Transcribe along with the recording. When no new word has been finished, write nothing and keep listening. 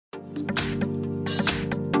Here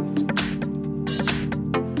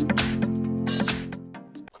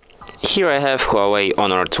I have Huawei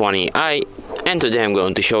Honor 20i, and today I'm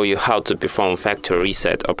going to show you how to perform factory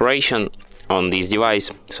reset operation on this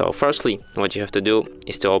device. So firstly, what you have to do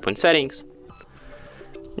is to open settings,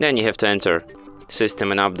 then you have to enter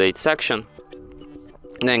system and update section,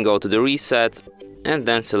 then go to the reset and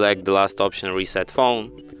then select the last option, reset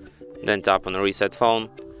phone, then tap on reset phone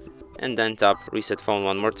and then tap reset phone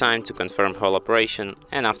one more time to confirm whole operation,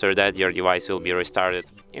 and after that your device will be restarted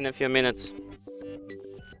in a few minutes.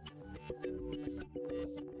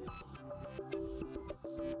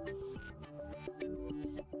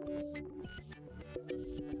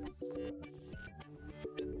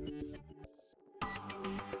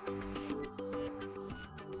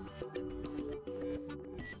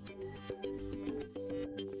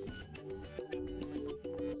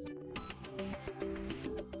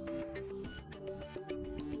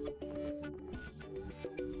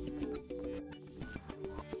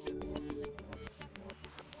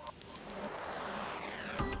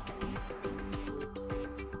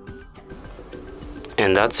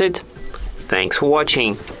 And that's it. Thanks for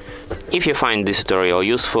watching. If you find this tutorial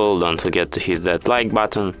useful, don't forget to hit that like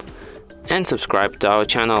button and subscribe to our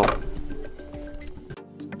channel.